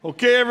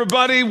Okay,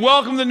 everybody,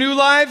 welcome to New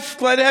Life.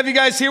 Glad to have you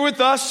guys here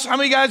with us. How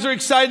many guys are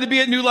excited to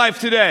be at New Life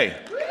today?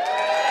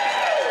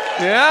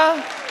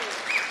 Yeah?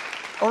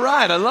 All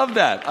right, I love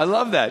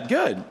that.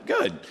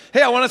 Good.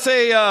 Hey, I want to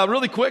say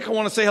really quick, I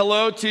want to say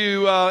hello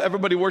to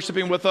everybody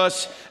worshiping with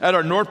us at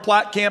our North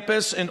Platte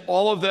campus and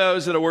all of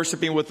those that are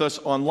worshiping with us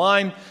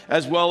online,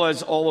 as well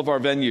as all of our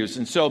venues.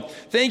 And so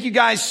thank you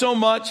guys so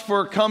much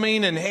for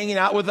coming and hanging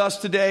out with us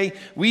today.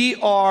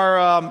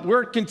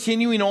 We're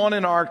continuing on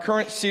in our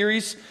current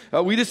series.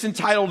 We just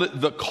entitled it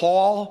The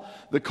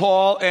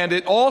Call, and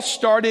it all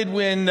started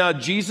when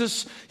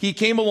Jesus, he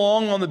came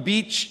along on the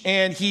beach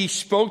and he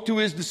spoke to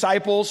his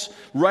disciples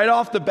right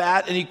off the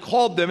bat, and he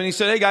called them and he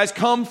said, "Hey guys,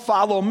 come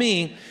follow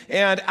me."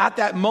 And at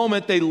that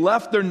moment, they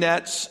left their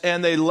nets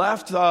and they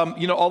left,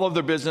 all of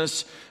their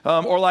business,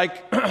 or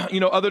like,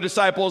 other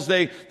disciples,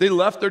 they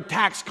left their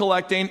tax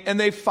collecting and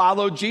they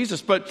followed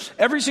Jesus. But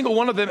every single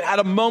one of them had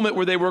a moment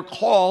where they were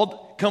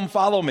called, "Come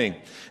follow me."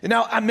 And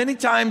now, many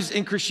times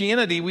in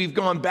Christianity, we've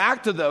gone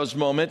back to those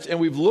moments and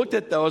we've looked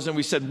at those and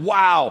we said,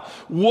 wow,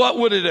 what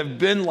would it have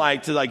been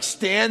like to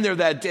stand there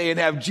that day and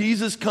have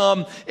Jesus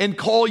come and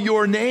call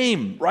your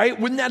name, right?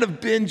 Wouldn't that have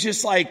been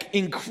just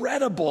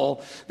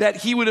incredible that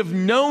he would have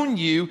known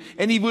you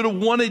and he would have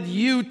wanted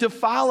you to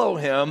follow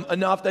him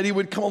enough that he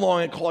would come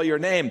along and call your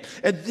name?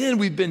 And then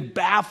we've been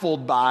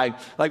baffled by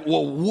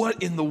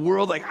what in the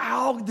world?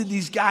 How did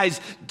these guys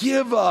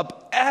give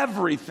up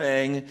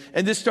everything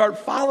and just start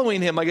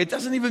following him? It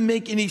doesn't even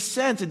make any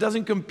sense. It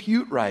doesn't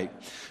compute right.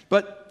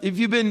 But if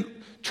you've been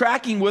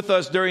tracking with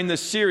us during this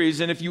series,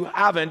 and if you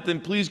haven't, then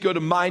please go to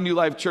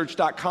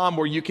mynewlifechurch.com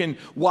where you can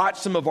watch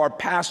some of our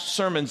past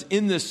sermons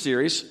in this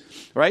series,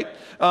 right?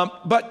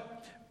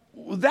 But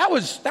that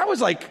was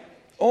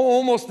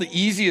almost the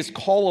easiest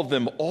call of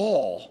them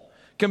all,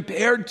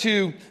 compared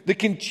to the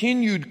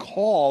continued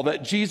call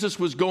that Jesus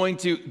was going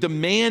to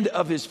demand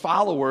of his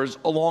followers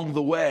along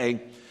the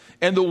way.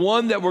 And the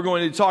one that we're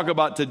going to talk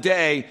about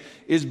today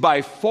is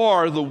by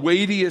far the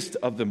weightiest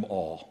of them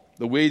all.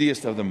 The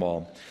weightiest of them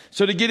all.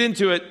 So to get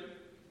into it,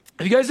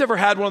 have you guys ever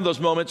had one of those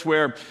moments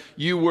where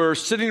you were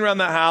sitting around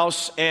the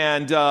house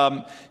and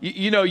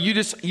you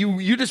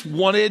just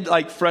wanted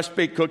fresh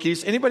baked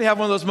cookies? Anybody have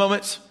one of those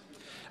moments?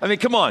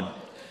 Come on.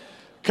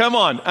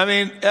 I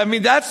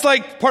mean that's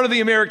part of the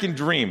American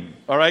dream.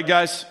 All right,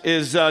 guys,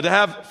 is to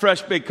have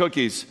fresh baked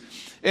cookies.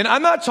 And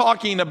I'm not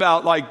talking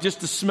about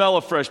just the smell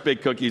of fresh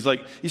baked cookies.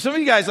 Some of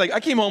you guys,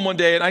 I came home one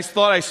day and I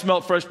thought I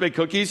smelled fresh baked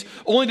cookies,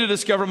 only to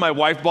discover my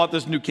wife bought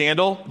this new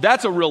candle.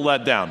 That's a real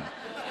letdown.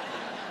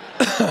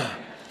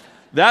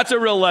 That's a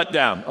real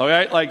letdown. All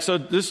right, so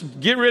just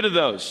get rid of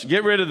those.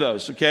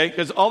 Okay,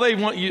 because all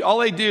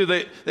they do,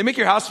 they make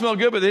your house smell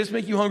good, but they just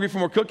make you hungry for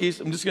more cookies.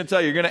 I'm just going to tell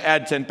you, you're going to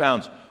add 10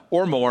 pounds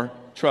or more.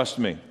 Trust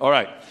me. All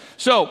right,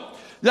 so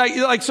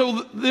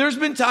there's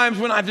been times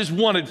when I've just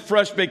wanted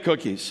fresh baked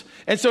cookies.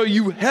 And so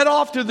you head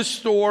off to the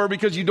store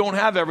because you don't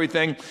have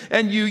everything.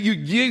 And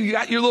you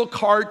got your little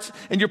cart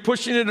and you're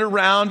pushing it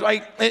around,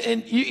 right?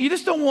 And you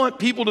just don't want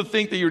people to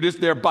think that you're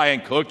just there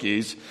buying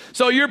cookies.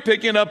 So you're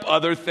picking up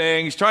other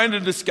things, trying to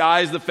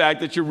disguise the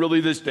fact that you're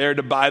really just there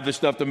to buy the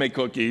stuff to make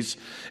cookies.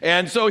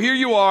 And so here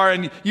you are,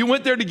 and you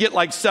went there to get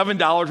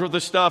 $7 worth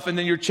of stuff, and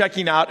then you're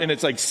checking out and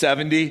it's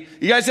 $70.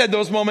 You guys had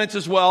those moments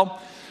as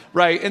well?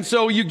 Right, and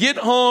so you get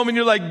home and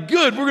you're like,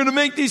 good, we're going to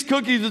make these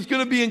cookies. It's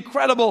going to be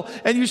incredible.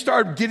 And you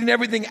start getting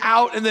everything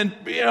out, and then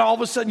all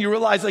of a sudden you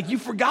realize you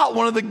forgot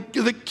one of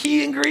the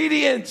key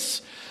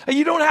ingredients, and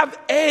you don't have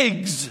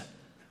eggs.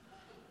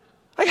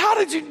 How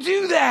did you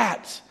do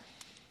that?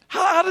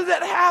 How did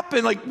that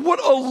happen? What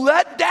a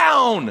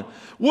letdown!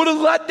 What a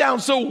letdown!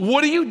 So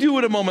what do you do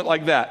at a moment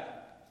like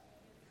that?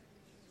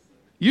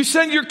 You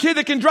send your kid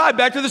that can drive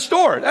back to the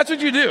store. That's what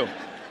you do.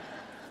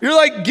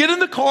 You're get in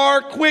the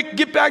car, quick,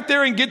 get back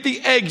there and get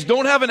the eggs.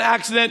 Don't have an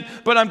accident,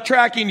 but I'm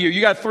tracking you.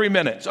 You got 3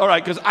 minutes. All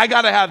right, because I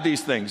got to have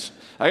these things.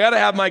 I got to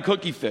have my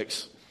cookie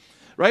fix,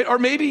 right? Or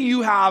maybe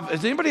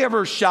has anybody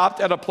ever shopped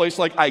at a place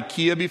like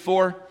IKEA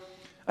before?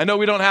 I know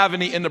we don't have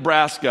any in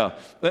Nebraska.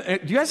 Do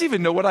you guys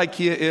even know what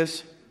IKEA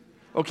is?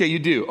 Okay, you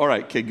do. All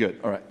right, okay, good.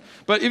 All right.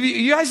 But if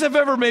you guys have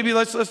ever, maybe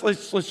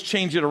let's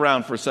change it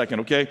around for a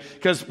second, okay?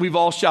 Because we've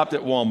all shopped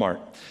at Walmart.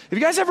 Have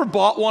you guys ever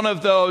bought one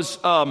of those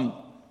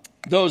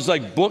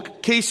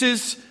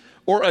bookcases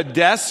or a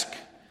desk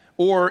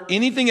or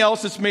anything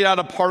else that's made out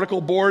of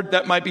particle board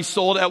that might be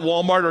sold at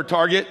Walmart or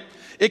Target?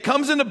 It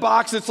comes in a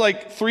box that's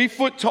 3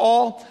 foot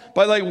tall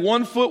by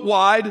 1 foot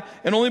wide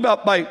and only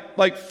about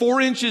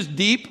 4 inches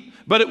deep,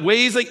 but it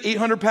weighs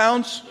 800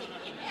 pounds.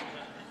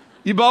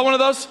 You bought one of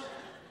those?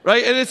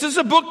 Right? And it's just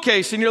a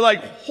bookcase, and you're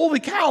like, holy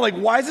cow,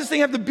 why does this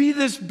thing have to be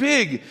this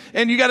big?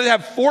 And you got to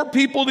have 4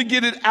 people to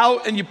get it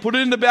out, and you put it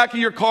in the back of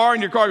your car,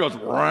 and your car goes,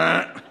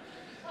 Rah.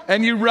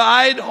 And you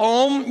ride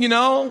home,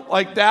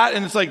 like that,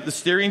 and it's the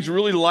steering's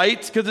really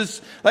light because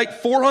it's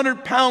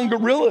 400-pound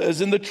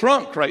gorillas in the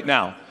trunk right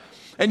now.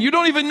 And you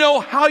don't even know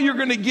how you're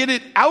going to get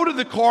it out of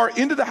the car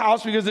into the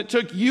house because it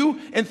took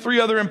you and 3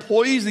 other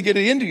employees to get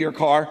it into your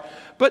car.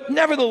 But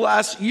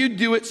nevertheless, you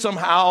do it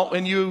somehow,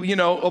 and you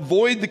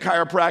avoid the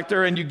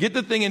chiropractor, and you get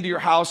the thing into your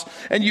house,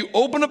 and you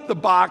open up the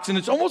box, and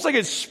it's almost like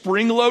it's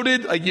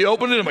spring-loaded. Like you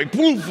open it, and like,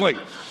 boom, like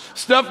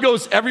stuff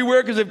goes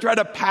everywhere because they've tried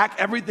to pack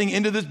everything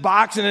into this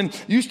box, and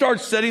then you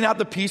start setting out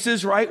the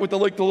pieces, right, with the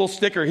little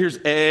sticker. Here's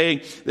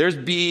A, there's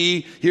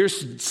B,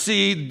 here's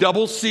C,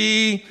 double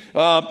C,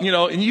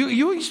 and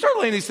you start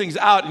laying these things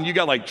out, and you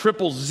got like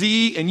triple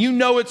Z, and you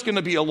know it's going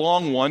to be a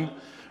long one,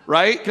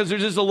 right? Because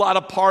there's just a lot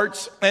of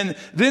parts. And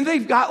then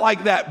they've got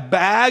like that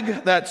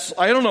bag that's,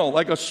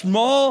 like a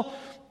small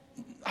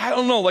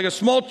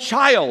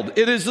child.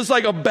 It is just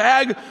like a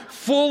bag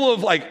full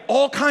of like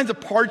all kinds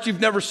of parts you've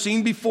never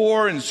seen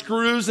before and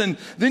screws. And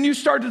then you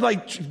start to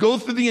like go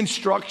through the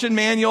instruction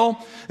manual.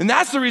 And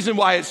that's the reason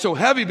why it's so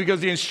heavy, because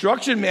the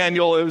instruction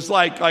manual is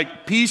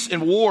like Peace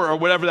and War or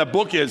whatever that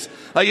book is.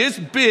 Like it's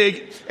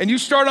big, and you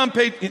start on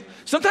page.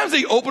 Sometimes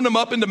they open them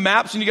up into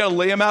maps, and you got to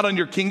lay them out on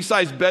your king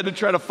size bed to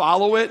try to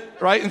follow it,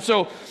 right? And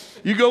so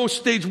you go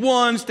stage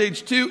 1,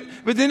 stage 2,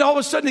 but then all of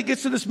a sudden it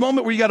gets to this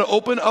moment where you got to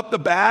open up the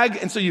bag.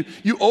 And so you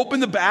open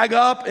the bag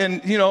up,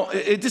 and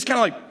it just kind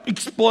of like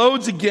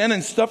explodes again,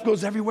 and stuff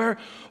goes everywhere,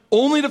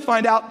 only to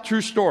find out,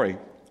 true story,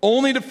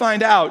 only to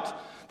find out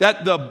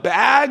that the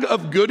bag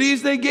of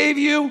goodies they gave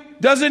you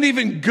doesn't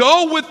even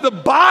go with the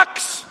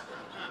box.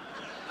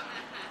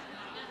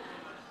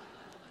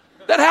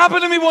 That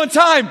happened to me one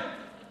time.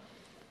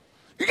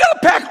 You got to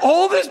pack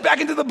all this back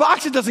into the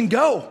box. It doesn't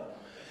go.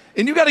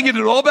 And you got to get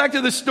it all back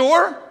to the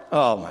store?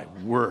 Oh, my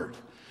word.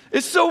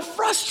 It's so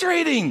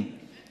frustrating.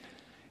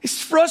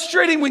 It's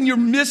frustrating when you're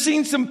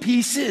missing some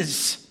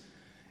pieces.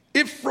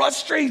 It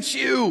frustrates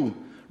you,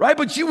 right?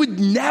 But you would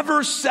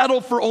never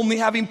settle for only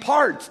having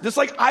parts. Just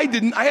like I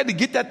didn't. I had to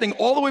get that thing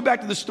all the way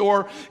back to the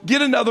store,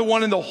 get another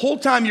one, and the whole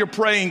time you're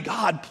praying,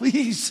 God,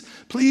 please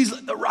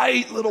let the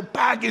right little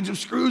package of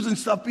screws and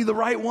stuff be the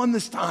right one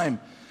this time.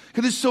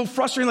 Because it's so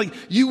frustrating. Like,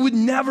 you would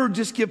never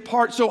just give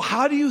parts. So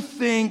how do you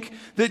think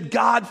that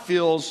God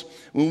feels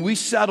when we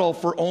settle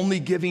for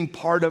only giving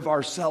part of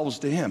ourselves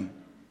to Him?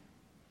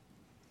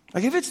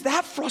 Like, if it's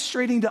that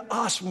frustrating to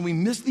us when we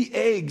miss the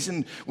eggs,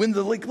 and when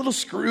the like little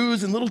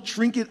screws and little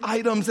trinket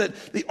items that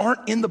they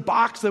aren't in the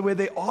box the way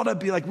they ought to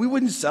be, like, we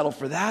wouldn't settle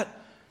for that.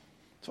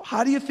 So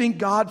how do you think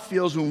God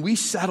feels when we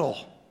settle?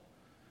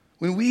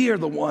 When we are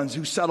the ones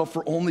who settle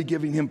for only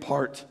giving Him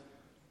part?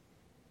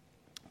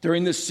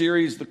 During this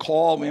series, The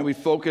Call, man, our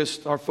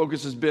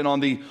focus has been on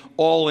the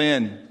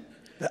all-in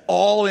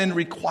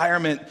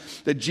requirement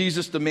that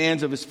Jesus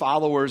demands of His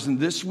followers. And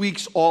this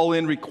week's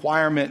all-in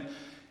requirement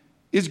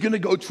is going to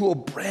go to a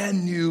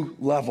brand new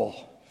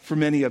level for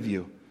many of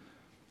you.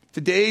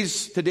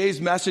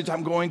 Today's message,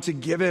 I'm going to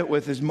give it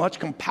with as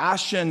much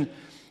compassion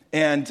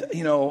and,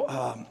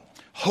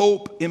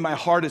 hope in my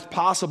heart as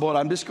possible. And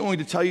I'm just going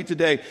to tell you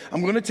today,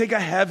 I'm going to take a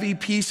heavy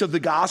piece of the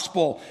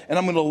gospel and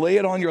I'm going to lay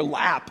it on your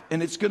lap,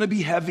 and it's going to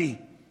be heavy.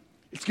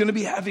 It's going to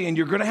be heavy, and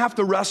you're going to have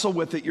to wrestle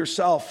with it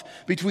yourself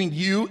between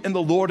you and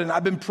the Lord. And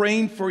I've been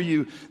praying for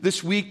you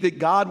this week that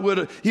God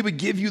would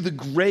give you the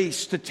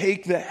grace to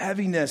take the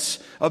heaviness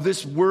of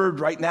this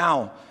word right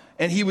now,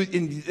 and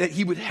that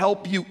He would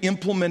help you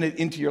implement it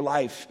into your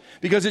life.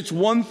 Because it's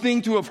one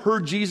thing to have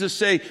heard Jesus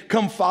say,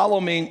 "Come follow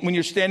me," when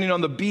you're standing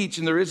on the beach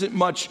and there isn't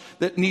much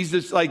that needs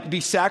to be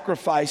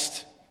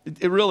sacrificed.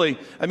 It really,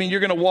 you're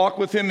going to walk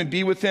with Him and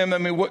be with Him.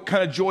 What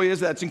kind of joy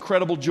is that? It's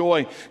incredible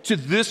joy. To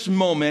this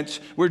moment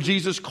where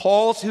Jesus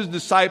calls His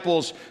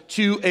disciples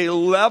to a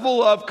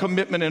level of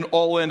commitment and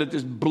all in that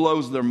just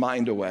blows their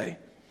mind away.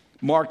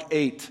 Mark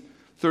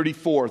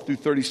 8:34 through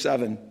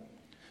 37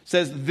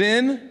 says,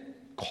 "Then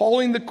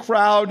calling the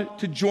crowd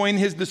to join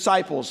His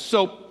disciples."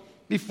 So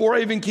before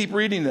I even keep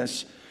reading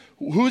this,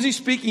 who's He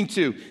speaking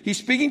to? He's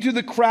speaking to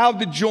the crowd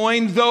to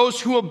join those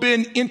who have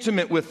been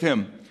intimate with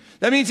Him.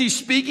 That means He's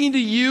speaking to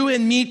you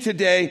and me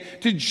today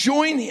to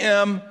join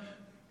Him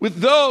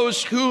with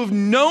those who have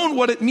known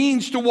what it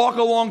means to walk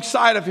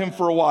alongside of Him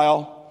for a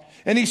while.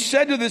 And He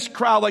said to this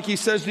crowd, like He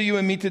says to you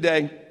and me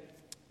today,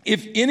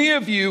 "If any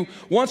of you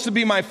wants to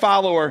be my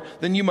follower,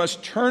 then you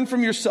must turn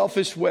from your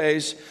selfish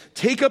ways,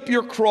 take up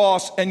your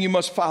cross, and you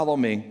must follow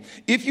me.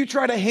 If you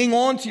try to hang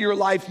on to your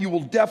life, you will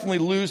definitely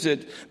lose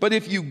it. But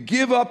if you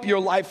give up your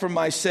life for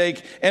my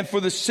sake and for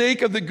the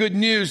sake of the good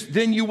news,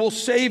 then you will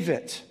save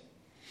it.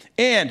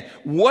 And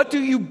what do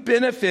you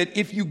benefit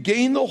if you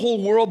gain the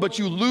whole world, but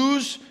you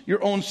lose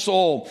your own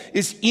soul?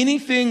 Is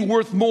anything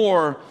worth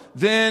more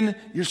than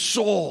your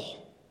soul?"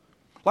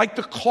 Like,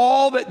 the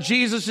call that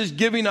Jesus is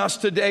giving us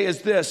today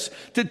is this: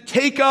 to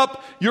take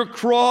up your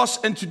cross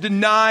and to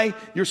deny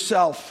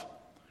yourself.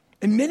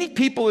 And many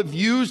people have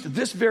used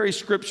this very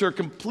scripture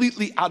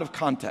completely out of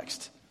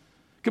context.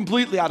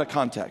 Completely out of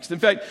context. In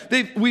fact,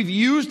 we've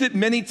used it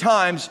many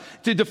times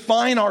to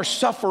define our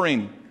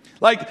suffering.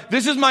 Like,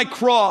 this is my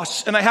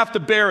cross and I have to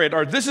bear it,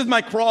 or this is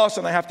my cross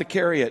and I have to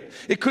carry it.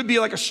 It could be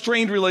like a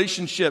strained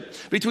relationship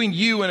between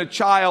you and a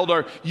child,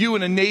 or you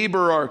and a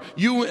neighbor, or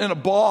you and a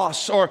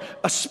boss, or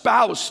a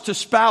spouse to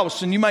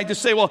spouse. And you might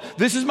just say, well,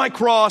 this is my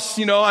cross,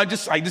 I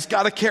just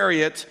got to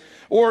carry it.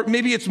 Or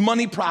maybe it's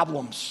money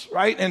problems,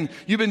 right? And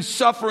you've been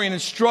suffering and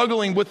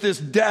struggling with this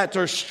debt,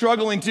 or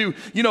struggling to,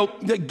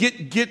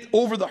 get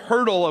over the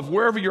hurdle of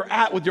wherever you're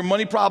at with your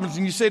money problems.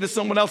 And you say to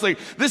someone else, like,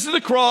 this is the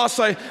cross.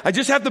 I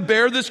just have to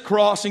bear this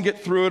cross and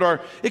get through it.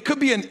 Or it could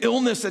be an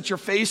illness that you're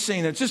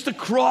facing. It's just a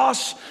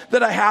cross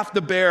that I have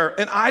to bear.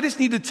 And I just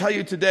need to tell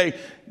you today,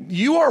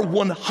 you are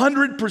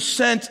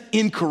 100%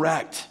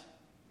 incorrect.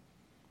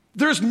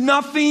 There's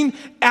nothing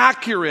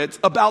accurate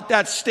about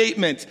that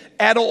statement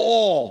at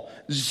all.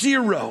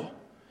 Zero.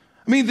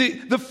 I mean,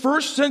 the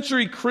first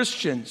century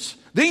Christians,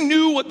 they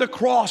knew what the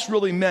cross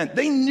really meant.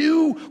 They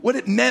knew what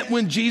it meant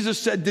when Jesus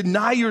said,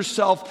 deny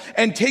yourself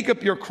and take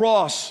up your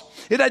cross.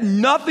 It had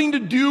nothing to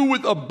do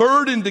with a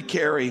burden to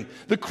carry.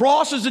 The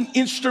cross is an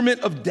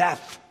instrument of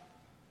death.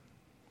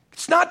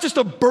 It's not just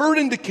a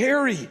burden to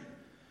carry.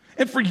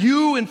 And for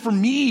you and for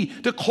me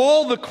to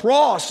call the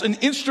cross an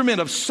instrument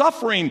of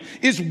suffering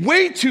is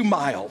way too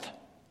mild.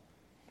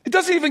 It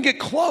doesn't even get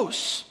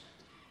close.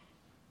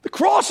 The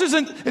cross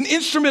isn't an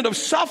instrument of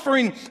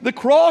suffering. The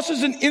cross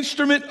is an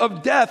instrument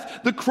of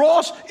death. The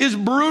cross is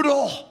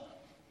brutal.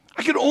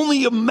 I could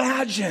only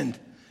imagine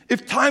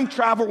if time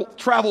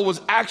travel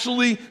was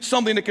actually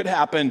something that could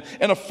happen,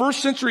 and a first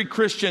century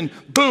Christian,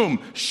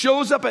 boom,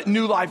 shows up at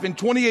New Life in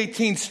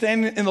 2018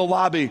 standing in the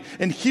lobby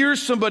and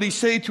hears somebody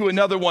say to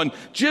another one,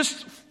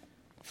 just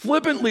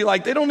flippantly,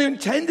 like they don't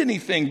intend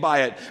anything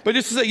by it, but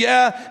just to say,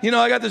 I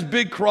got this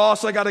big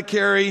cross I got to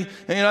carry,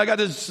 and I got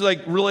this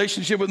like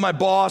relationship with my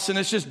boss, and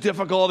it's just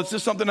difficult. It's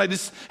just something I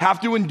just have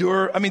to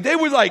endure. I mean, they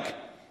would like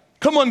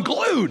come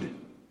unglued.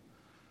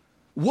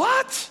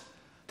 What?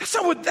 That's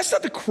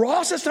not the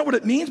cross. That's not what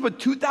it means. But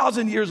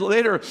 2,000 years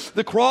later,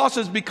 the cross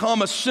has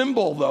become a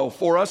symbol, though,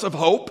 for us of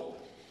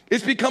hope.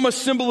 It's become a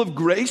symbol of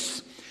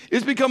grace.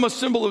 It's become a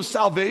symbol of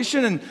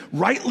salvation, and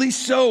rightly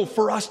so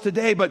for us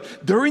today.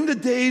 But during the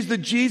days that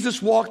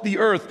Jesus walked the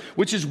earth,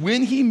 which is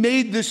when he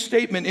made this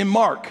statement in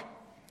Mark,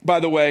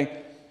 by the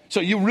way. So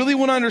you really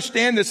want to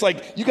understand this,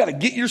 like you got to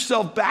get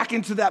yourself back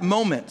into that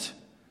moment.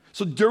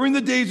 So during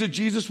the days that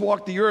Jesus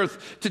walked the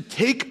earth, to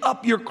take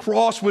up your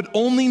cross would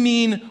only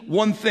mean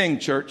one thing,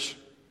 church.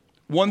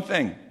 One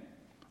thing.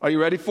 Are you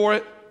ready for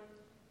it?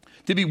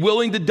 To be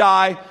willing to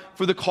die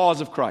for the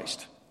cause of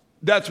Christ.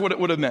 That's what it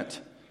would have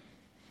meant.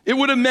 It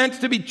would have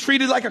meant to be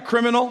treated like a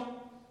criminal.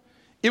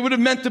 It would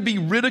have meant to be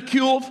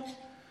ridiculed.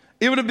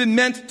 It would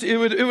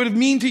have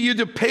mean to you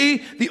to pay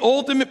the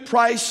ultimate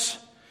price,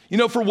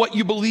 for what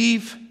you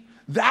believe.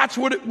 That's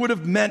what it would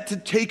have meant to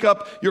take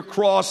up your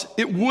cross.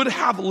 It would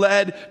have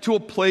led to a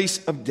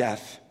place of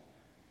death.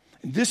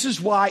 And this is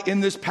why in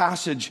this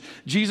passage,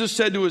 Jesus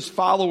said to his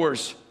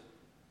followers,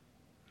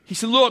 he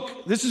said,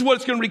 look, this is what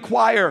it's going to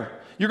require.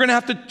 You're going to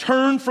have to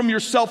turn from your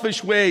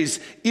selfish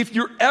ways if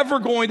you're ever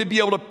going to be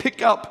able to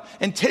pick up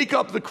and take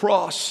up the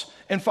cross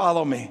and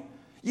follow me.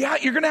 Yeah,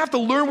 you're going to have to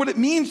learn what it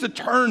means to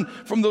turn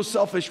from those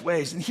selfish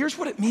ways. And here's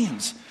what it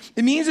means.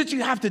 It means that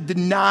you have to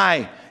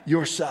deny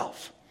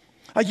yourself.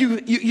 You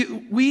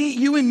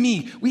and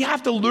me, we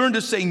have to learn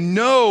to say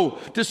no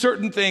to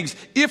certain things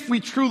if we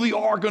truly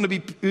are going to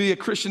be a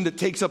Christian that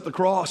takes up the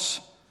cross.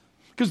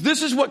 Because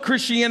this is what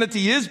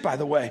Christianity is, by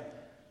the way.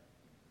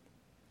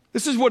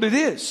 This is what it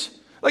is.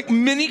 Like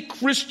many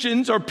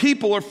Christians or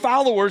people or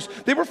followers,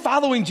 they were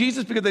following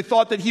Jesus because they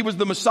thought that he was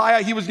the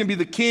Messiah. He was going to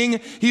be the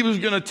king. He was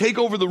going to take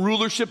over the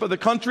rulership of the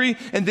country,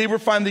 and they were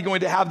finally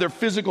going to have their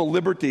physical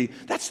liberty.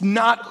 That's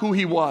not who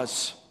he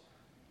was.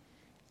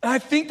 And I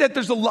think that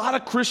there's a lot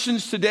of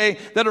Christians today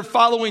that are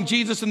following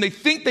Jesus and they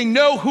think they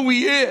know who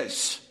he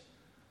is.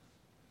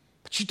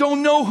 But you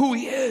don't know who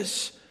he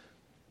is.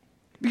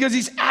 Because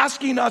he's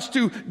asking us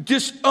to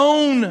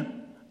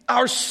disown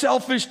our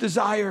selfish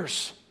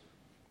desires.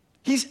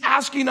 He's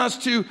asking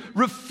us to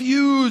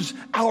refuse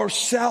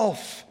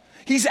ourself.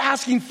 He's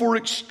asking for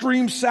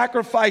extreme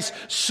sacrifice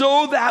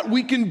so that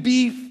we can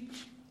be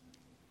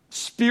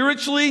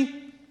spiritually,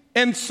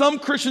 and some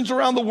Christians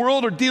around the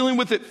world are dealing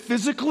with it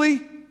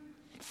physically.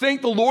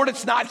 Thank the Lord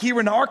it's not here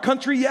in our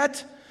country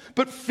yet.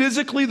 But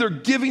physically they're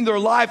giving their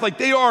life, like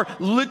they are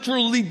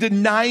literally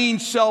denying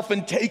self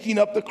and taking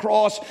up the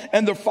cross,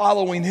 and they're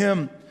following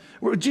him.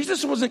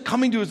 Jesus wasn't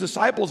coming to his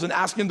disciples and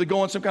asking them to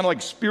go on some kind of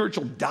like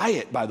spiritual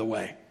diet, by the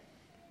way.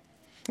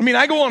 I mean,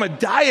 I go on a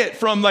diet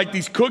from like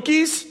these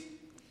cookies.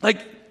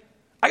 Like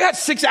I got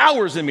 6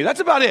 hours in me. That's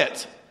about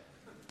it.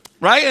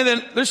 Right? And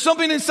then there's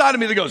something inside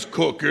of me that goes,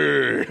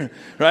 cookie.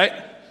 Right?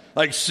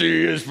 Like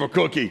C is for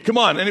cookie. Come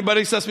on.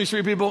 Anybody Sesame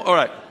Street people? All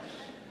right.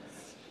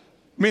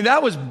 I mean,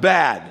 that was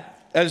bad.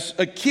 As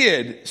a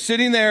kid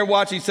sitting there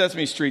watching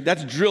Sesame Street,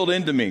 that's drilled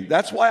into me.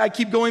 That's why I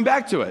keep going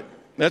back to it.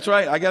 That's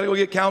right. I got to go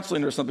get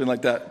counseling or something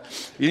like that.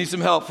 You need some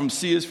help from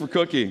C is for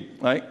cookie,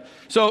 right?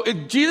 So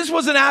Jesus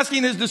wasn't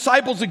asking his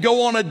disciples to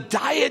go on a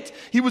diet.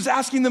 He was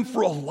asking them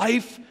for a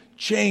life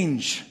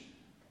change.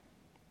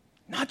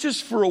 Not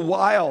just for a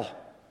while,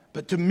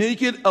 but to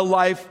make it a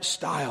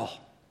lifestyle.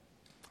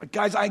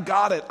 Guys, I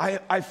got it.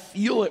 I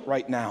feel it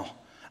right now.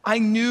 I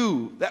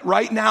knew that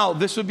right now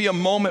this would be a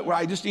moment where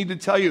I just need to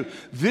tell you,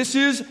 this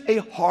is a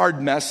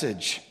hard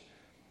message.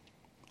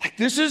 Like,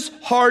 this is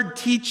hard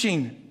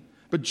teaching,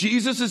 but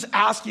Jesus is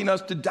asking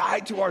us to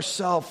die to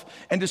ourselves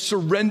and to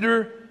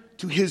surrender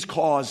to his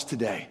cause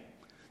today.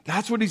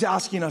 That's what he's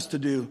asking us to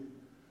do.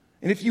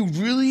 And if you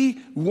really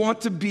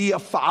want to be a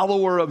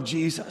follower of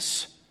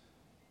Jesus,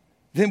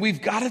 then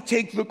we've got to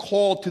take the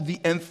call to the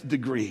nth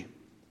degree.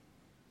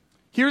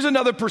 Here's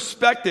another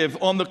perspective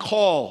on the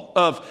call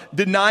of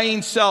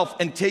denying self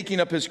and taking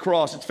up his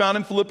cross. It's found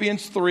in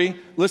Philippians 3.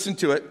 Listen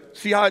to it.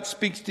 See how it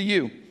speaks to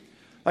you.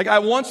 Like, I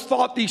once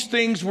thought these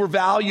things were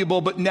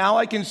valuable, but now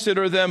I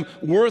consider them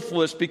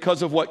worthless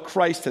because of what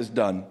Christ has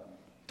done.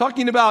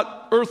 Talking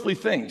about earthly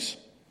things,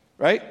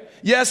 right?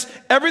 Yes,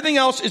 everything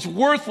else is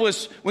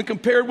worthless when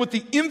compared with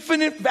the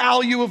infinite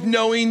value of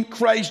knowing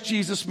Christ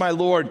Jesus my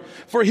Lord.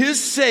 For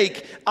his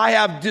sake, I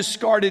have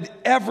discarded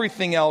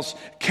everything else,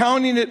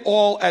 counting it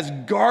all as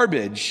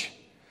garbage,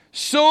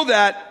 so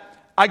that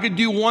I could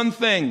do one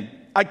thing.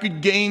 I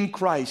could gain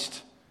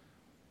Christ.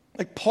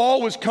 Like,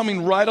 Paul was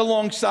coming right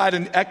alongside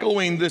and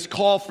echoing this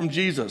call from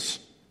Jesus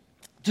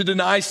to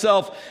deny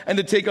self and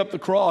to take up the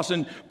cross.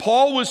 And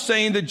Paul was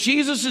saying that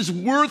Jesus is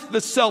worth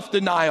the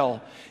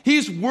self-denial.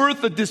 He's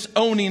worth the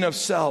disowning of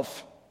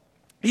self.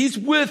 He's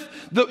worth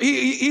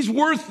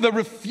the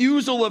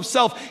refusal of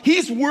self.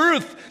 He's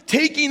worth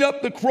taking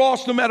up the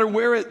cross no matter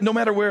where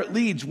it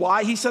leads.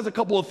 Why? He says a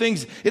couple of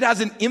things.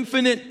 There's an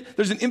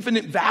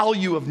infinite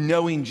value of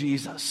knowing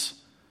Jesus.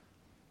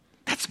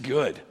 That's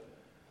good.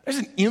 There's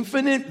an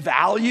infinite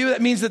value.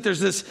 That means that there's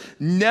this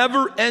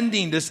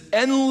never-ending, this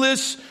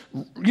endless,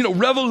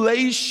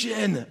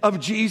 revelation of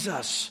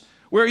Jesus,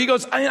 where he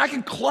goes, I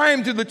can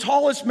climb to the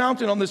tallest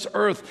mountain on this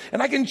earth,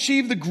 and I can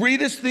achieve the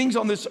greatest things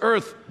on this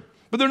earth,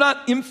 but they're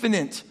not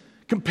infinite.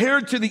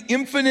 Compared to the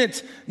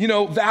infinite,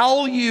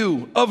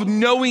 value of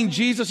knowing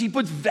Jesus, he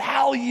puts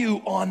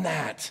value on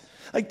that.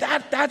 Like,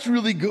 that's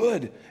really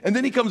good. And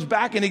then he comes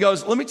back and he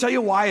goes, let me tell you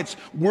why it's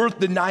worth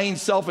denying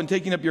self and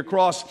taking up your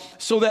cross,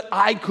 so that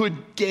I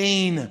could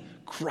gain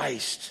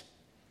Christ.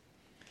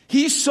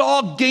 He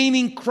saw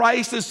gaining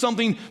Christ as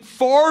something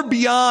far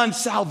beyond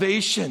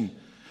salvation.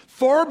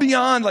 Far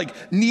beyond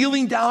like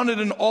kneeling down at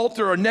an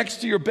altar or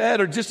next to your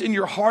bed or just in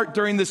your heart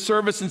during this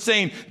service and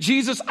saying,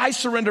 Jesus, I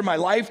surrender my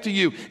life to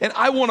you and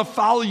I want to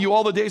follow you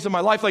all the days of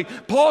my life.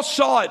 Like, Paul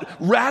saw it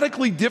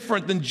radically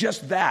different than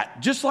just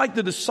that. Just like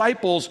the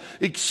disciples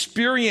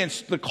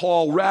experienced the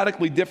call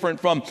radically different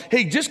from,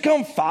 hey, just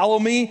come follow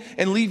me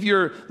and leave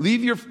your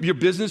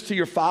business to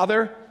your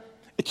Father,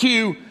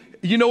 to,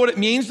 you know what it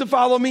means to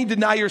follow me?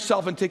 Deny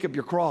yourself and take up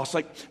your cross.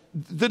 Like,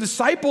 the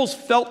disciples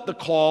felt the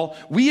call.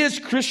 We as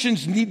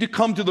Christians need to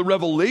come to the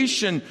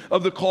revelation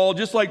of the call,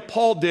 just like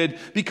Paul did,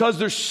 because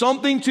there's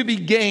something to be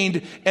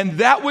gained, and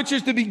that which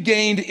is to be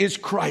gained is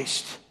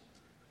Christ.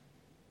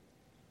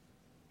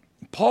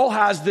 Paul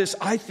has this,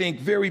 I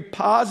think, very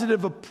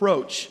positive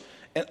approach.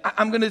 And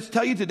I'm going to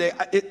tell you today,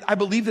 I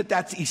believe that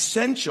that's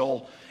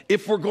essential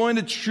if we're going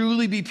to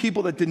truly be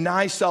people that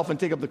deny self and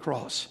take up the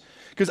cross.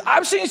 Because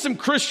I've seen some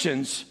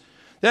Christians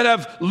that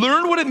have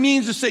learned what it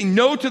means to say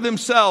no to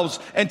themselves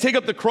and take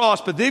up the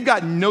cross, but they've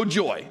got no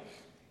joy.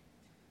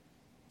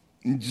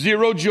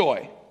 Zero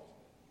joy.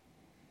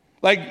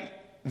 Like,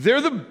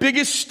 they're the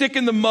biggest stick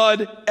in the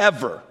mud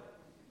ever.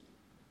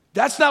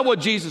 That's not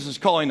what Jesus is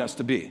calling us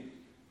to be.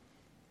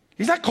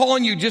 He's not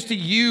calling you just to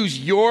use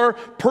your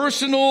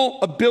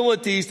personal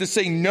abilities to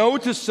say no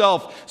to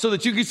self so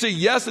that you can say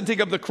yes and take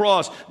up the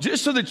cross,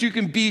 just so that you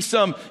can be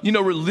some,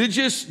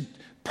 religious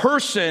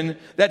person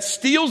that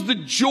steals the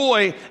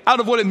joy out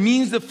of what it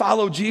means to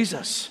follow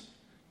Jesus.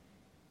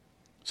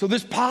 So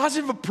this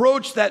positive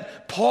approach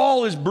that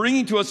Paul is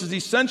bringing to us is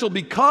essential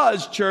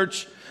because,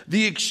 church,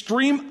 the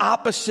extreme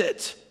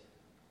opposite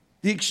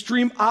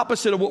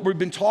of what we've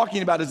been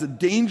talking about is a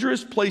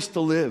dangerous place to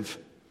live.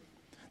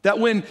 That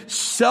when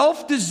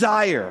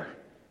self-desire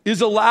is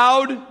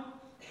allowed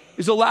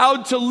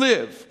to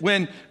live,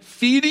 when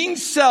feeding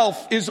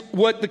self is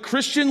what the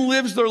Christian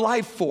lives their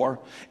life for,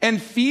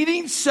 and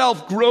feeding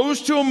self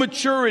grows to a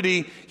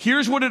maturity,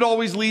 here's what it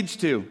always leads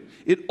to.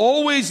 It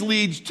always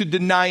leads to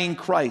denying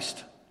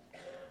Christ.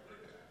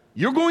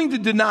 You're going to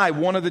deny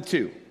one of the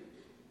two.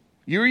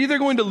 You're either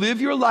going to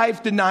live your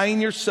life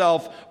denying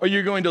yourself, or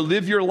you're going to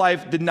live your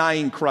life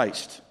denying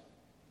Christ.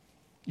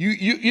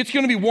 It's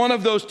going to be one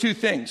of those two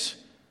things.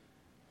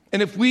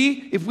 And if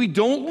we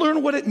don't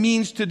learn what it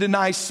means to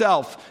deny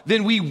self,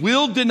 then we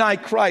will deny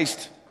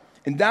Christ.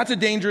 And that's a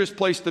dangerous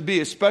place to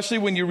be, especially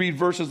when you read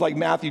verses like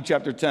Matthew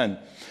chapter 10.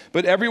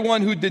 But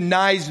everyone who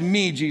denies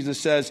me, Jesus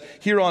says,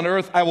 here on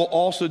earth, I will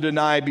also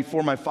deny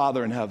before my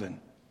Father in heaven.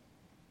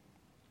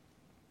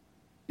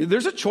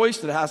 There's a choice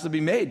that has to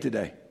be made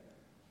today.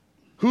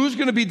 Who's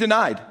going to be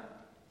denied?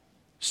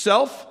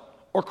 Self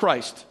or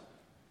Christ?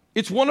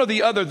 It's one or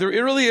the other. There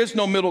really is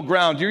no middle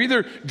ground. You're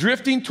either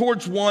drifting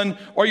towards one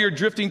or you're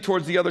drifting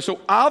towards the other.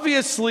 So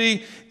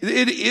obviously,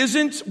 it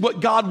isn't what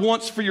God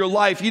wants for your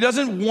life. He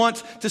doesn't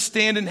want to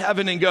stand in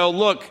heaven and go,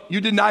 look, you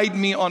denied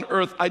me on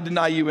earth, I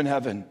deny you in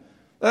heaven.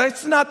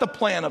 That's not the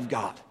plan of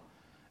God.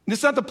 And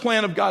it's not the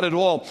plan of God at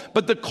all.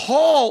 But the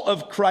call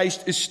of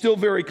Christ is still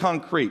very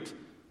concrete.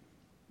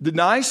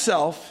 Deny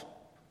self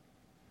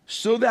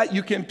so that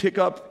you can pick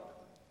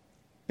up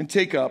and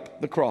take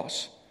up the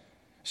cross.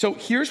 So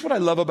here's what I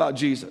love about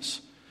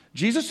Jesus.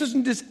 Jesus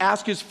doesn't just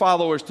ask his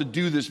followers to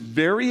do this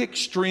very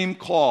extreme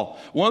call.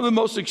 One of the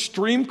most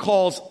extreme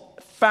calls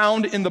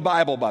found in the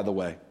Bible, by the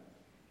way.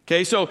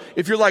 Okay, so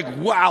if you're like,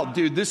 wow,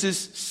 dude, this is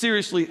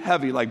seriously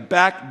heavy, like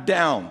back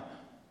down.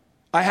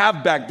 I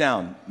have backed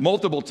down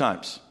multiple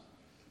times.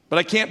 But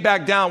I can't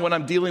back down when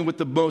I'm dealing with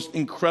the most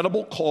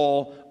incredible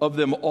call of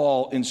them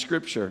all in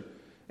Scripture.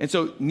 And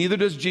so neither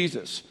does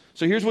Jesus.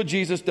 So here's what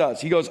Jesus does.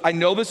 He goes, I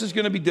know this is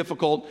going to be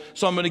difficult,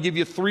 so I'm going to give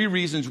you 3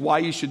 reasons why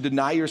you should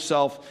deny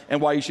yourself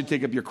and why you should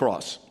take up your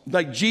cross.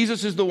 Like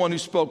Jesus is the one who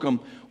spoke them.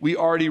 We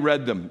already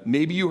read them.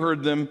 Maybe you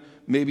heard them.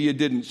 Maybe you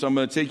didn't. So I'm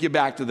going to take you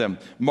back to them.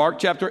 Mark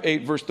chapter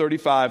 8, verse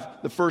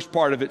 35, the first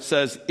part of it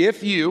says,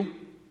 if you,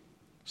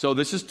 so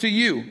this is to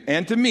you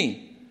and to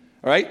me,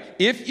 all right?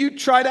 If you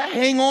try to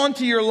hang on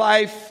to your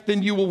life,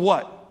 then you will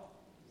what?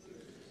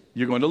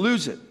 You're going to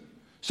lose it.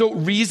 So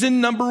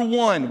reason number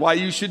 1 why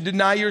you should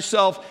deny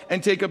yourself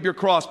and take up your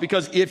cross.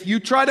 Because if you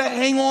try to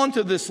hang on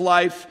to this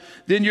life,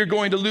 then you're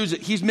going to lose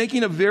it. He's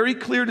making a very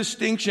clear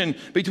distinction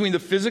between the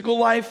physical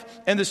life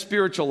and the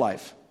spiritual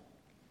life.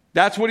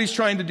 That's what he's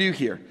trying to do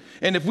here.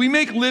 And if we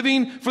make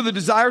living for the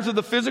desires of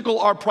the physical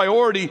our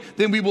priority,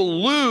 then we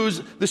will lose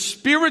the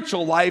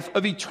spiritual life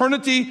of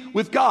eternity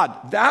with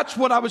God. That's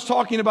what I was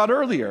talking about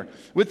earlier.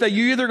 With that,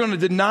 you're either going to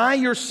deny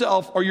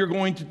yourself or you're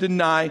going to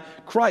deny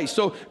Christ.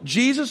 So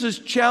Jesus is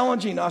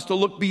challenging us to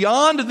look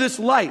beyond this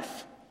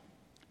life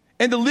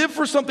and to live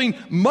for something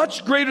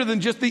much greater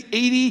than just the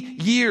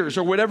 80 years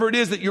or whatever it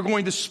is that you're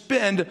going to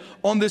spend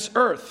on this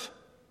earth.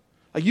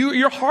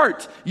 Your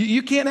heart,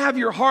 you can't have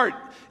your heart,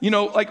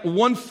 like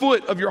 1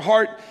 foot of your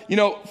heart,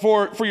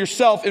 for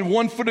yourself and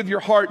 1 foot of your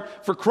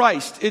heart for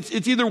Christ.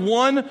 It's either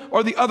one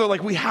or the other.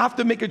 Like we have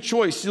to make a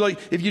choice. Like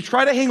if you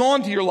try to hang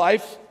on to your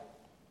life,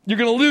 you're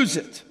going to lose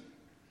it.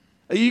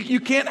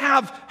 You can't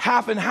have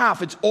half and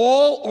half. It's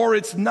all or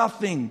it's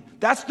nothing.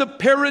 That's the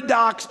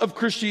paradox of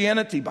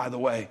Christianity, by the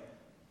way.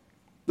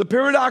 The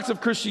paradox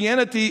of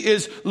Christianity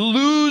is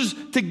lose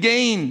to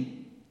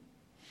gain,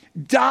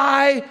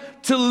 die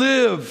to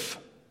live.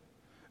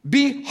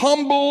 Be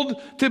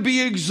humbled to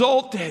be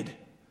exalted.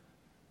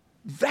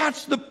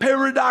 That's the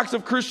paradox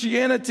of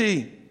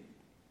Christianity.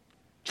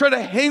 Try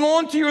to hang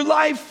on to your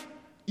life,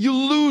 you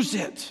lose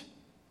it.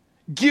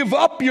 Give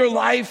up your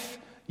life,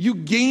 you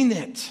gain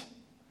it.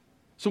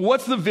 So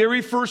what's the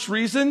very first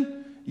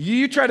reason?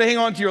 You try to hang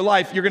on to your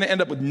life, you're going to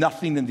end up with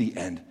nothing in the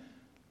end.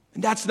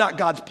 And that's not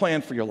God's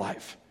plan for your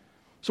life.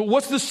 So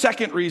what's the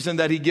second reason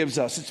that he gives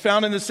us? It's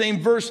found in the same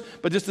verse,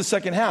 but just the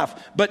second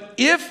half. But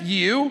if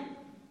you,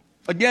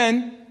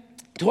 again,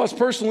 to us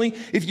personally,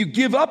 if you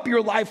give up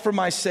your life for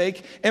my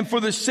sake and for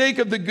the sake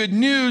of the good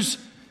news,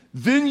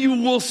 then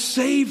you will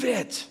save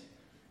it.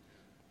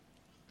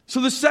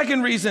 So the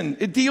second reason,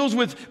 it deals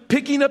with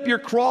picking up your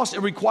cross.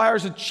 It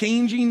requires a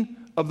changing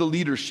of the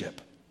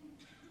leadership.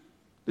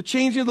 The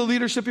changing of the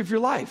leadership of your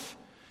life.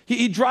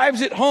 He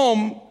drives it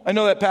home. I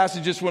know that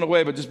passage just went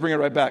away, but just bring it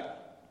right back.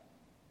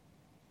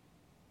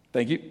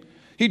 Thank you.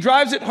 He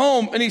drives it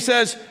home and he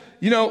says,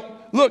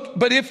 look,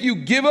 but if you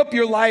give up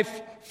your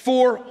life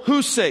for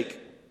whose sake?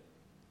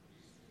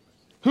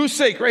 Whose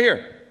sake? Right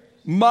here.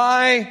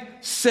 My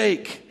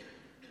sake.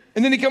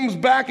 And then he comes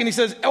back and he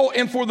says,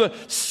 and for the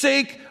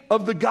sake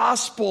of the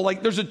gospel.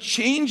 Like there's a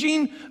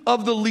changing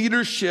of the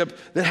leadership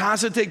that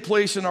has to take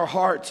place in our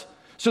heart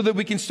so that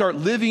we can start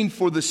living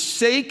for the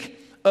sake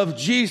of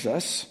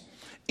Jesus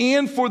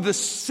and for the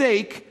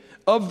sake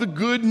of the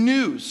good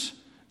news.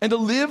 And to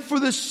live for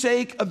the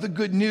sake of the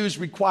good news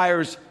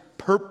requires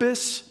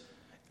purpose.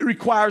 It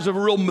requires a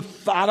real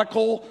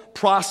methodical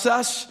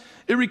process.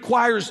 It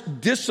requires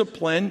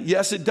discipline.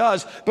 Yes, it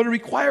does. But it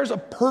requires a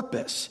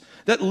purpose.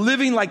 That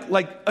living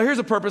here's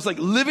a purpose, like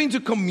living to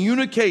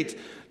communicate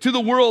to the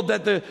world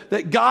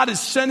that God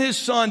has sent his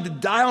son to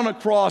die on a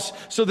cross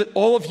so that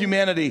all of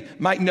humanity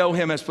might know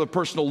him as the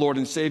personal Lord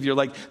and Savior.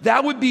 Like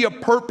that would be a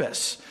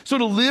purpose. So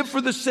to live for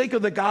the sake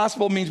of the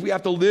gospel means we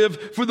have to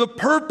live for the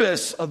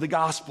purpose of the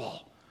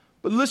gospel.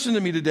 But listen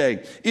to me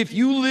today. If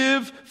you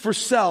live for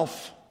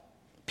self,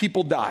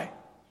 people die.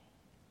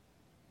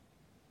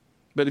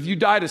 But if you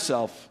die to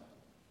self,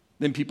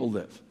 then people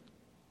live.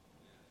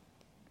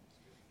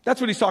 That's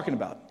what he's talking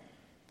about.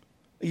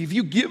 If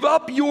you give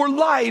up your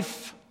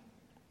life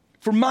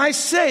for my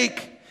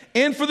sake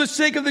and for the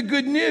sake of the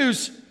good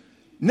news,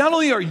 not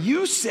only are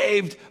you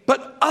saved,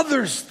 but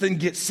others then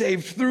get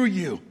saved through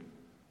you.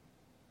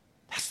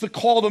 That's the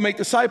call to make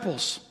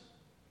disciples.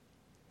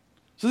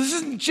 So this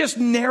isn't just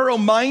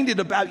narrow-minded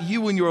about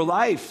you and your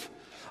life.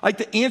 Like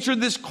the answer to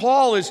this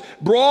call is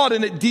broad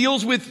and it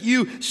deals with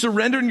you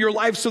surrendering your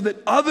life so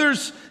that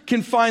others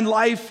can find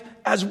life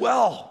as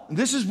well. And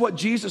this is what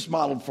Jesus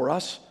modeled for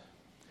us.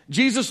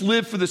 Jesus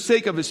lived for the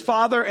sake of his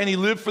Father and he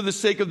lived for the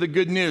sake of the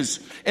good news.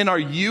 And are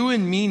you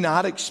and me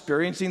not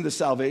experiencing the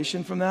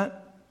salvation from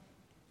that?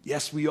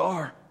 Yes, we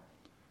are.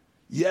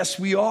 Yes,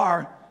 we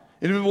are.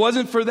 And if it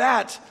wasn't for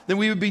that, then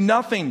we would be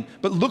nothing.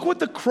 But look what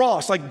the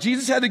cross, like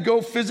Jesus had to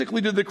go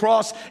physically to the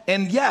cross.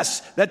 And yes,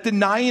 that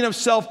denying of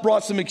self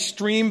brought some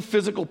extreme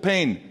physical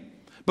pain.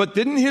 But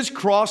didn't his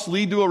cross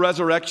lead to a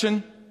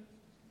resurrection?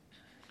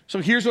 So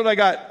here's what I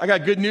got. I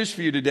got good news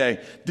for you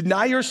today.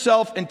 Deny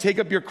yourself and take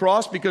up your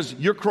cross, because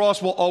your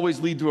cross will always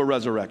lead to a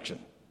resurrection.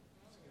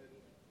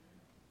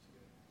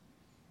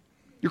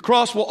 Your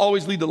cross will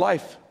always lead to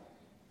life.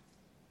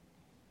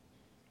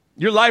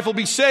 Your life will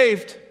be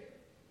saved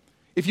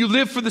if you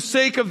live for the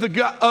sake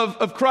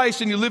of Christ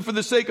and you live for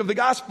the sake of the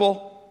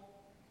gospel.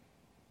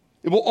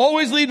 It will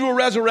always lead to a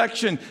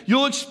resurrection.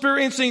 You'll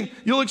experience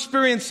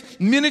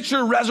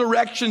miniature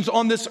resurrections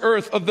on this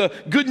earth of the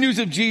good news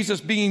of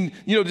Jesus being,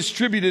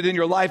 distributed in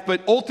your life.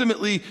 But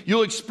ultimately,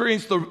 you'll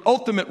experience the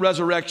ultimate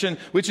resurrection,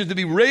 which is to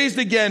be raised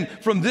again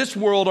from this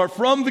world or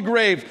from the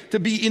grave to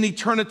be in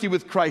eternity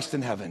with Christ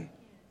in heaven.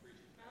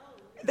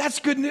 That's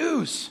good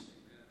news.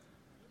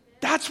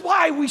 That's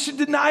why we should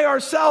deny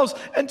ourselves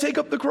and take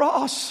up the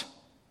cross.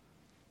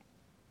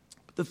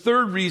 The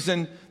third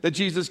reason that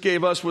Jesus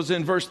gave us was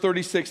in verse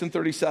 36 and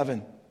 37.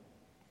 And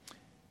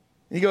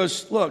he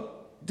goes,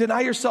 look,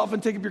 deny yourself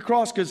and take up your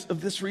cross because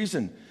of this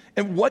reason.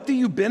 And what do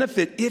you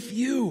benefit if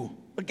you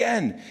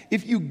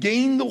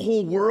gain the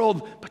whole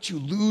world, but you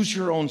lose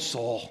your own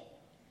soul?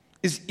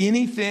 Is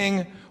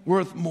anything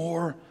worth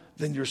more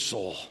than your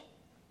soul?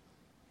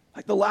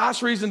 Like, the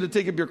last reason to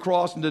take up your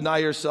cross and deny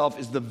yourself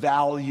is the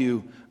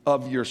value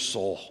of your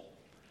soul.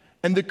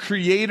 And the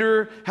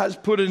Creator has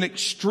put an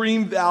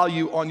extreme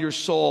value on your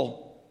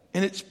soul,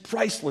 and it's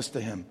priceless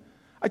to him.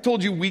 I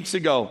told you weeks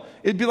ago,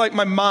 it'd be like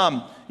my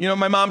mom.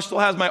 My mom still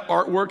has my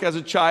artwork as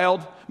a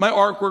child. My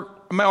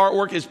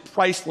artwork is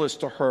priceless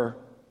to her.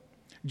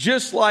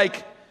 Just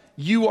like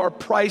you are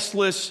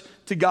priceless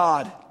to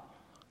God.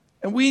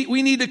 And we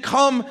need to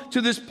come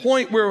to this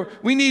point where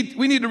we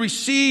need to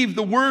receive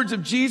the words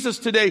of Jesus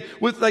today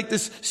with like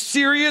this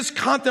serious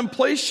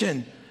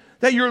contemplation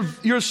that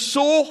your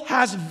soul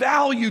has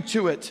value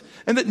to it,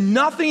 and that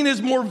nothing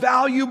is more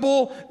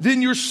valuable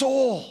than your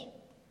soul.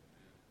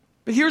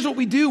 But here's what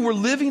we do. We're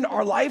living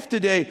our life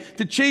today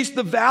to chase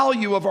the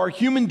value of our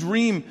human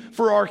dream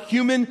for our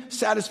human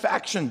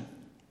satisfaction.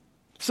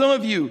 Some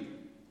of you,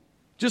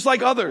 just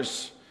like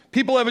others,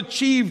 people have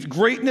achieved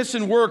greatness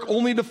in work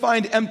only to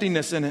find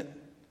emptiness in it.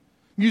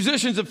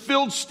 Musicians have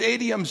filled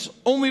stadiums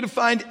only to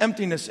find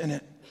emptiness in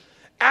it.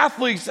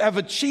 Athletes have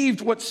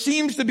achieved what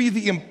seems to be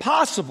the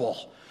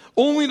impossible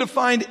only to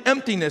find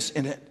emptiness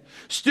in it.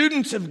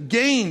 Students have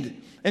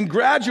gained and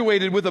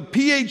graduated with a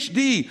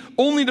PhD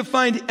only to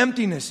find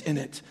emptiness in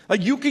it.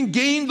 Like, you can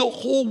gain the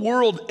whole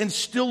world and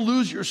still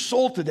lose your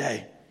soul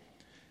today.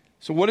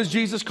 So what is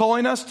Jesus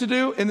calling us to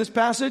do in this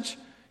passage?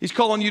 He's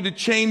calling you to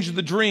change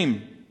the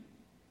dream.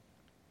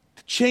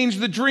 To change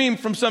the dream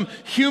from some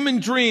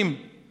human dream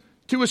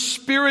to a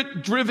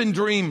spirit-driven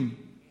dream.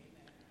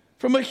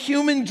 From a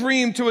human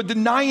dream to a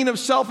denying of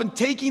self and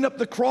taking up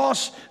the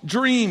cross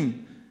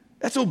dream.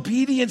 That's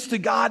obedience to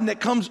God, and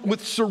it comes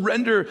with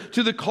surrender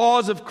to the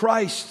cause of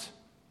Christ.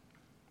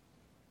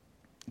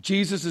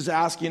 Jesus is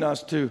asking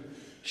us to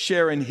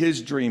share in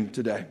his dream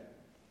today.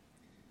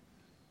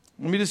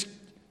 Let me just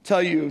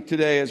tell you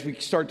today, as we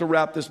start to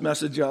wrap this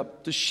message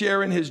up, to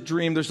share in his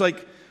dream. There's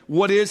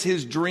what is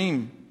his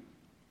dream?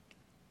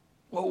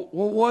 What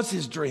was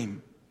his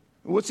dream?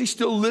 What's he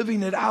still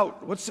living it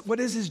out?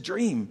 What is his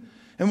dream?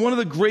 And one of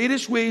the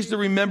greatest ways to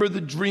remember the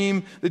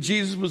dream that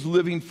Jesus was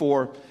living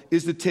for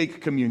is to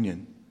take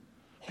communion.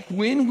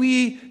 When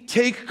we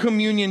take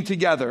communion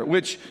together,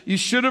 which you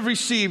should have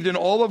received in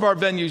all of our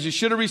venues, you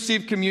should have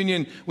received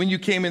communion when you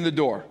came in the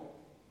door.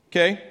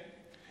 Okay?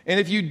 And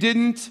if you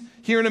didn't,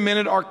 here in a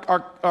minute,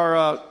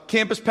 our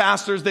campus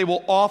pastors, they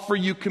will offer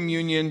you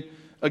communion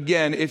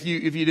again if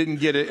you didn't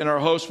get it, and our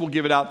host will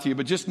give it out to you.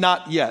 But just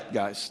not yet,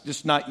 guys.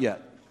 Just not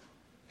yet.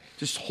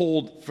 Just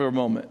hold for a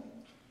moment.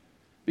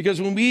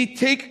 Because when we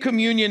take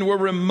communion, we're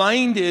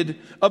reminded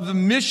of the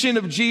mission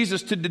of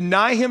Jesus to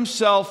deny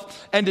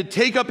himself and to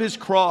take up his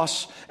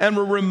cross. And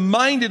we're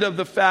reminded of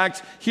the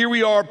fact, here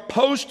we are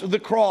post the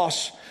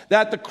cross,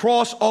 that the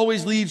cross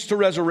always leads to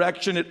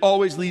resurrection. It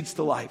always leads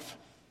to life.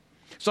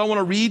 So I want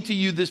to read to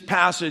you this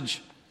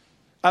passage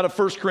out of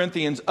 1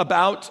 Corinthians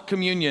about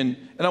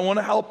communion. And I want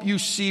to help you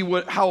see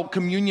how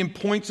communion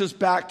points us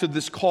back to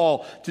this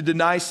call to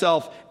deny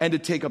self and to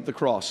take up the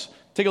cross.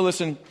 Take a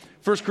listen.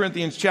 1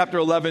 Corinthians chapter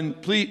 11,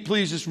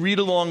 please just read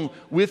along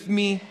with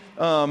me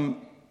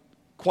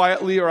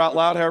quietly or out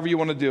loud, however you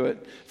want to do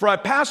it. For I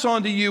pass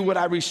on to you what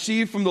I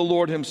received from the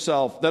Lord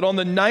himself, that on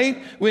the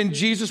night when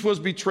Jesus was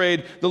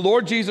betrayed, the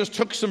Lord Jesus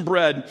took some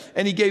bread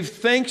and he gave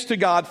thanks to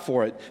God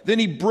for it. Then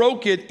he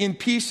broke it in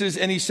pieces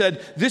and he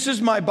said, "This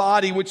is my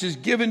body, which is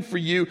given for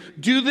you.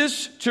 Do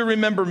this to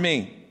remember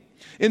me."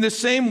 In the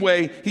same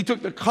way, he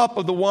took the cup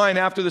of the wine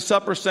after the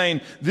supper, saying,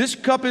 "This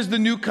cup is the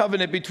new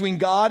covenant between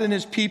God and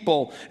his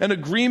people, an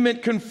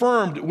agreement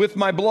confirmed with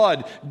my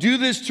blood. Do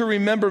this to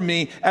remember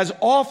me as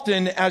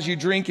often as you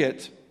drink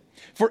it.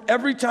 For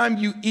every time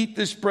you eat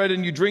this bread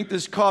and you drink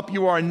this cup,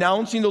 you are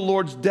announcing the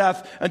Lord's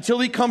death until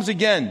he comes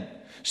again.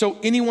 So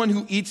anyone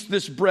who eats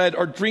this bread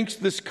or drinks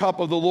this cup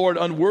of the Lord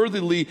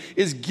unworthily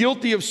is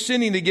guilty of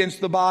sinning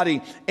against the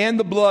body and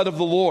the blood of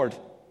the Lord.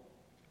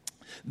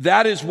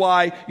 That is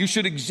why you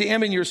should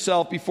examine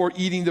yourself before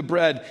eating the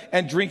bread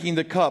and drinking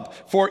the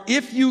cup. For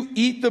if you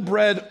eat the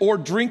bread or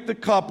drink the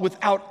cup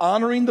without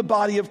honoring the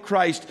body of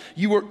Christ,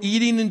 you are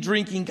eating and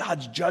drinking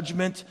God's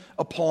judgment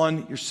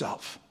upon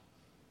yourself.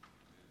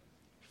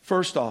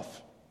 First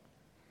off,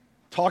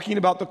 talking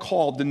about the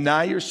call,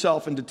 deny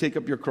yourself and to take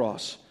up your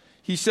cross.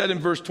 He said in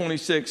verse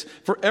 26,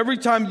 for every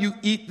time you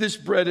eat this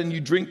bread and you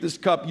drink this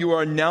cup, you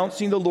are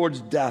announcing the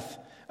Lord's death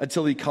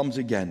until he comes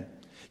again.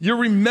 You're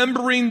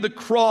remembering the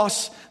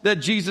cross that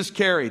Jesus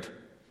carried.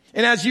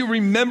 And as you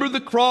remember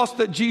the cross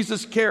that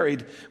Jesus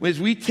carried,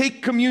 as we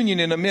take communion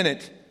in a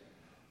minute,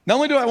 not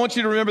only do I want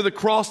you to remember the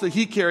cross that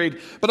he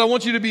carried, but I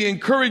want you to be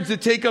encouraged to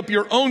take up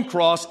your own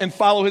cross and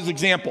follow his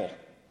example.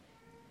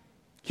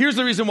 Here's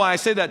the reason why I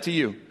say that to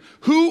you.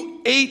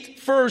 Who ate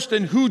first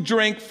and who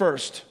drank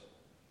first?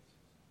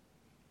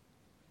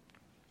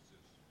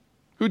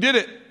 Who did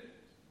it?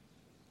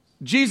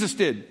 Jesus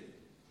did.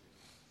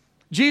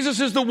 Jesus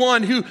is the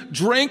one who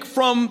drank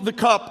from the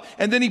cup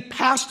and then he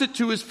passed it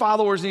to his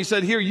followers and he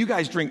said, here, you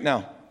guys drink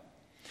now.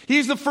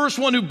 He's the first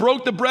one who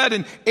broke the bread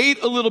and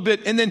ate a little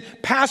bit and then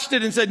passed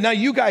it and said, now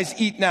you guys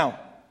eat now.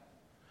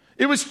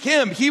 It was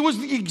him. He was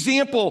the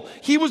example.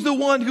 He was the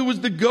one who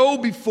was the go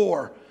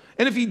before.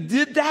 And if he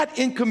did that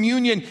in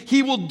communion,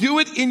 he will do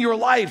it in your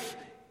life.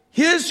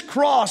 His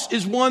cross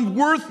is one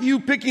worth you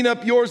picking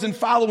up yours and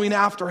following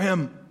after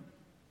him.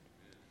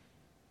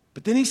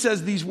 But then he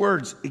says these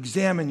words,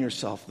 examine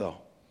yourself though.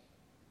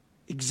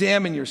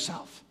 Examine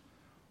yourself.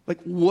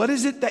 Like, what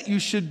is it that you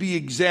should be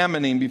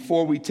examining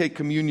before we take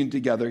communion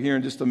together here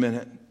in just a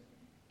minute?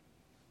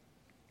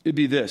 It'd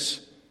be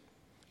this.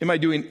 Am I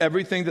doing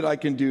everything that I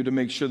can do to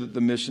make sure that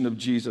the mission of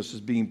Jesus is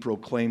being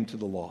proclaimed to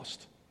the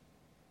lost?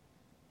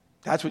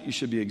 That's what you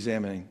should be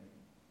examining.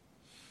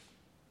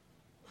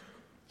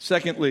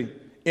 Secondly,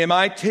 am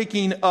I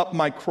taking up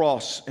my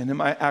cross and am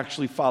I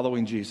actually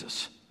following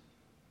Jesus?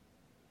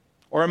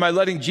 Or am I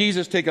letting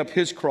Jesus take up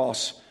his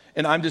cross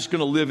and I'm just going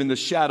to live in the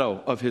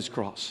shadow of his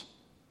cross?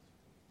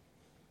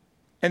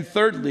 And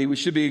thirdly, we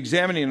should be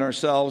examining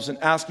ourselves and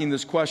asking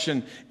this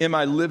question, am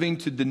I living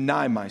to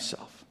deny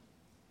myself?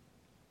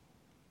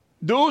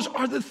 Those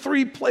are the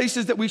three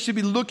places that we should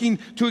be looking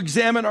to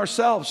examine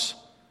ourselves.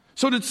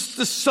 So to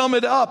sum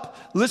it up,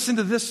 listen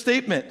to this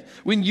statement.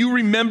 When you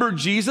remember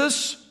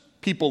Jesus,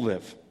 people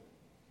live.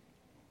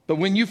 But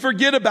when you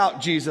forget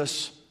about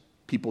Jesus,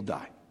 people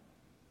die.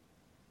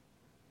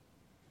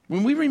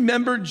 When we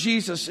remember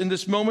Jesus in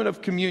this moment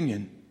of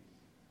communion,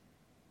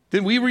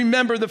 then we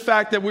remember the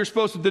fact that we're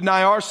supposed to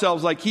deny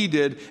ourselves like he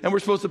did, and we're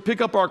supposed to pick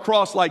up our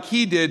cross like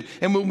he did,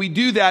 and when we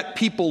do that,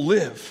 people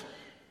live.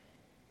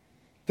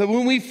 That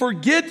when we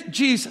forget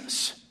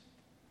Jesus,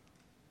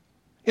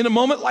 in a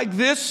moment like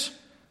this,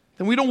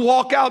 then we don't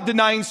walk out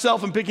denying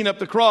self and picking up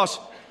the cross.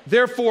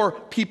 Therefore,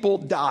 people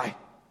die.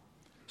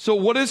 So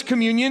what is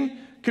communion?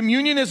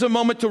 Communion is a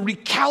moment to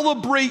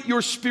recalibrate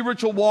your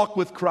spiritual walk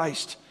with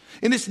Christ.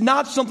 And it's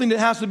not something that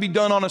has to be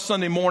done on a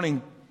Sunday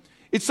morning.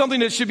 It's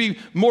something that should be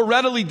more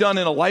readily done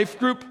in a life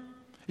group.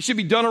 It should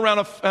be done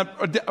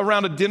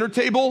around a dinner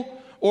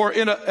table or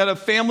at a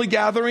family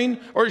gathering,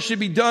 or it should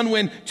be done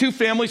when two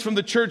families from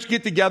the church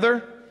get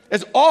together.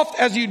 As often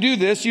as you do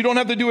this, you don't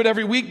have to do it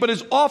every week, but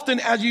as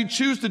often as you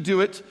choose to do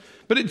it,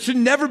 but it should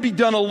never be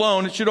done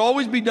alone. It should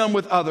always be done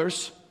with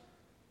others.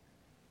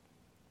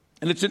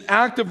 And it's an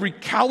act of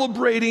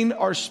recalibrating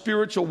our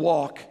spiritual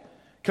walk,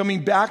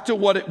 coming back to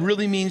what it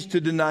really means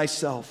to deny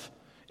self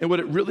and what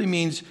it really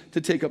means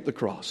to take up the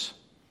cross.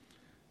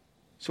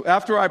 So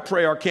after I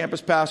pray, our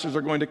campus pastors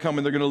are going to come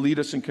and they're going to lead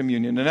us in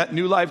communion. And at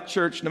New Life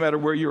Church, no matter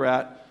where you're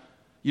at,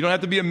 you don't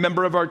have to be a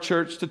member of our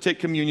church to take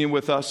communion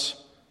with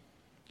us.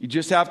 You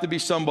just have to be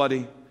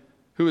somebody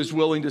who is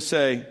willing to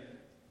say,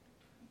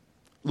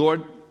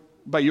 Lord,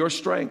 by your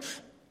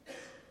strength,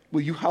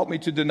 will you help me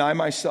to deny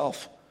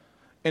myself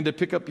and to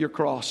pick up your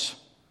cross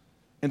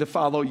and to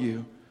follow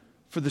you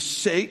for the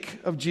sake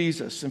of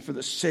Jesus and for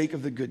the sake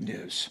of the good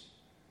news.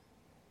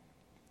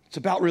 It's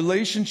about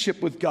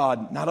relationship with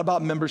God, not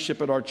about membership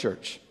at our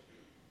church.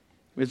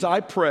 As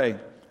I pray,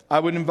 I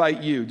would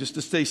invite you just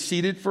to stay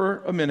seated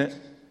for a minute,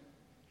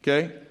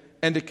 okay,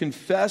 and to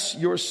confess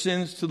your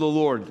sins to the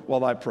Lord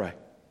while I pray.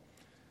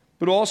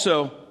 But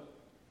also,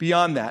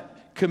 beyond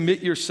that, commit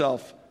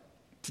yourself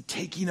to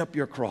taking up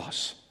your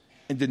cross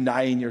and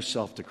denying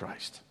yourself to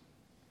Christ.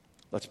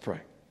 Let's pray.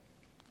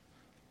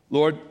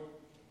 Lord,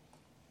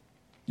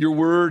 your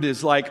word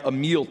is like a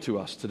meal to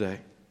us today.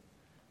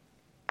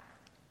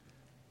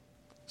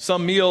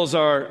 Some meals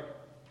are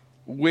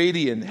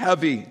weighty and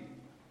heavy,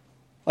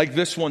 like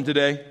this one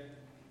today.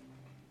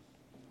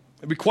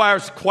 It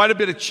requires quite a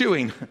bit of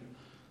chewing.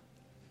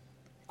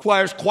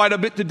 Requires quite a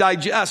bit to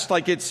digest.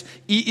 Like it's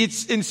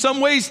in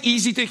some ways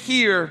easy to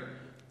hear,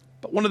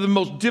 but one of the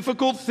most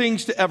difficult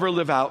things to ever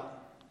live out.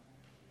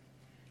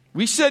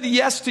 We said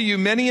yes to you,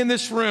 many in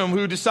this room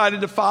who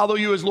decided to follow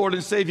you as Lord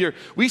and Savior.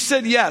 We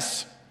said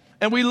yes.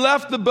 And we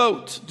left the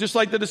boat, just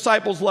like the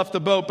disciples left the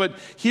boat. But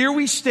here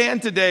we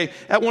stand today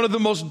at one of the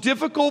most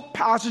difficult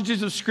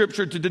passages of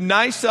Scripture to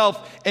deny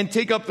self and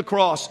take up the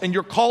cross. And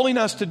you're calling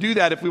us to do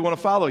that if we want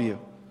to follow you.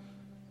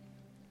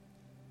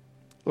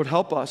 Lord,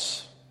 help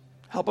us.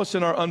 Help us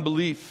in our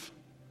unbelief.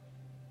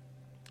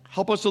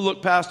 Help us to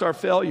look past our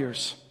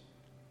failures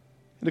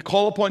and to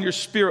call upon your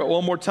Spirit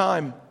one more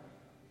time.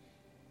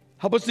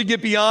 Help us to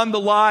get beyond the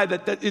lie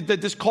that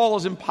this call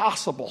is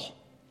impossible.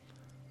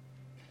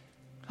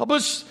 Help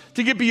us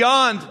to get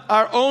beyond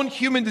our own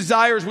human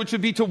desires, which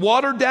would be to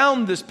water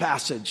down this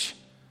passage,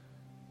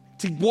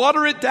 to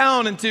water it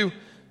down and to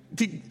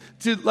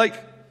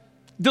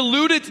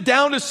dilute it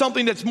down to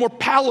something that's more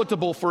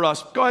palatable for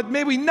us. God,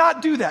 may we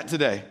not do that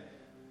today.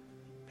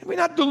 May we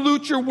not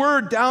dilute your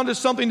word down to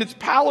something that's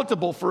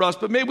palatable for us,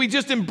 but may we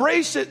just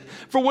embrace it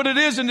for what it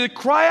is and to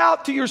cry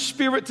out to your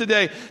Spirit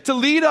today to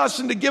lead us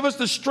and to give us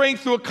the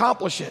strength to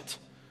accomplish it.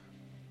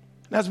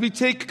 And as we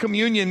take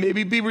communion, may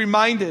we be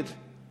reminded,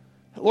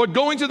 Lord,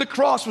 going to the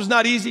cross was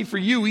not easy for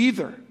you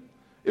either.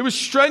 It was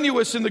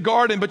strenuous in the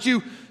garden, but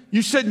you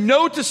said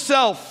no to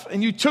self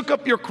and you took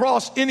up your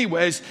cross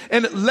anyways,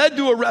 and it led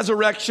to a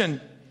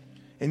resurrection.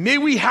 And may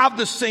we have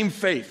the same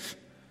faith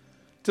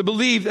to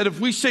believe that if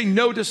we say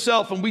no to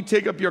self and we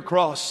take up your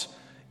cross,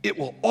 it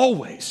will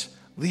always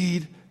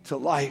lead to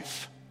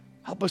life.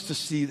 Help us to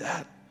see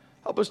that.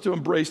 Help us to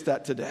embrace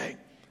that today.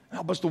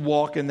 Help us to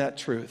walk in that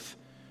truth.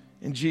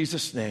 In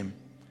Jesus' name,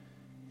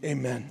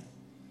 amen.